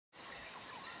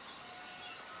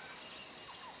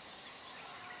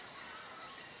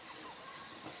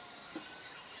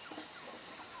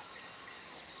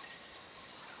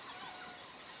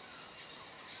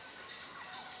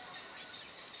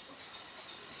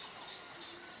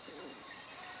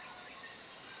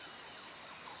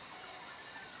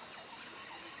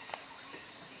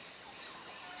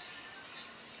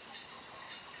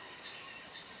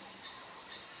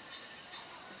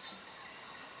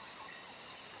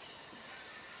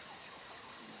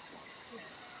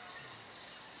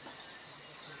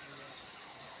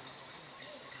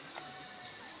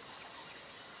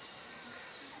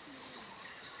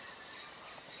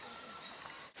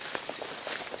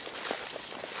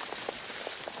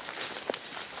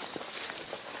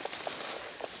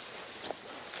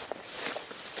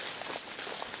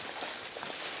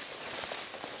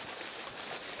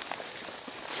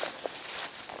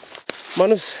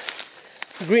Manus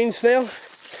green snail.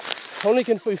 Only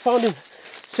can be found in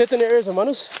certain areas of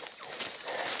Manus,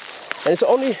 and it's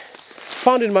only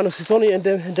found in Manus. It's only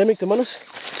endemic to Manus.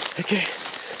 Okay,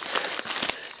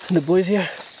 and the boys here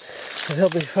have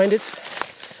helped me find it.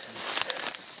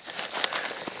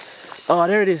 Oh,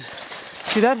 there it is.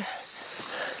 See that?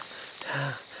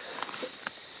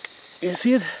 You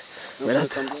see it? Right out.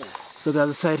 Go to the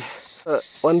other side.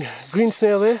 One green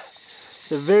snail there.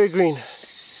 They're very green.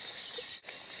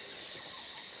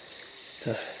 It's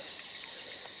a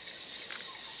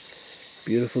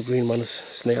beautiful green Manus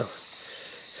snail.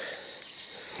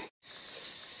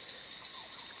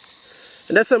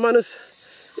 And that's a Manus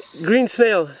green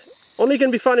snail. Only can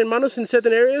be found in Manus in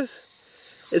certain areas.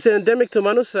 It's endemic to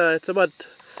Manus. It's about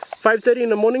 5:30 in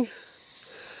the morning.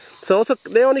 So also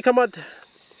they only come out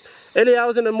early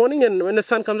hours in the morning, and when the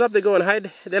sun comes up they go and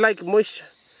hide. They like moisture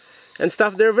and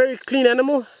stuff. They're a very clean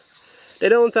animal. They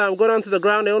don't go down to the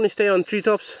ground. They only stay on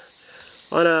treetops.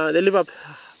 They live up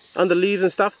on the leaves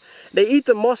and stuff. They eat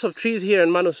the moss of trees here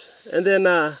in Manus. And then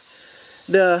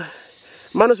the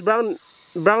Manus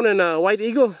brown and white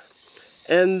eagle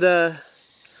and the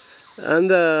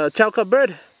chalka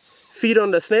bird feed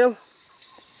on the snail.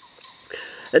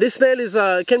 This snail is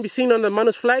can be seen on the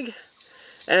Manus flag,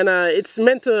 and it's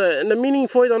meant to. And the meaning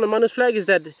for it on the Manus flag is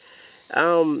that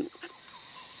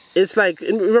it's like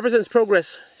it represents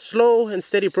progress, slow and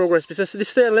steady progress. Because this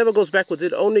snail never goes backwards;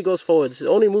 it only goes forwards. It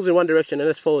only moves in one direction, and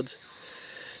that's forwards.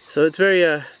 So it's very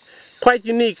quite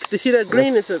unique. You see that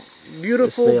green? It's a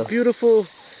beautiful, beautiful,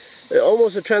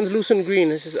 almost a translucent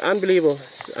green. It's just unbelievable.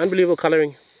 It's unbelievable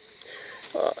coloring.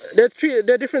 There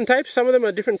are different types. Some of them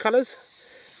are different colors,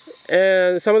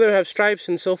 and some of them have stripes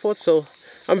and so forth. So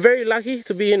I'm very lucky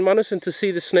to be in Manus and to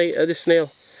see this snail.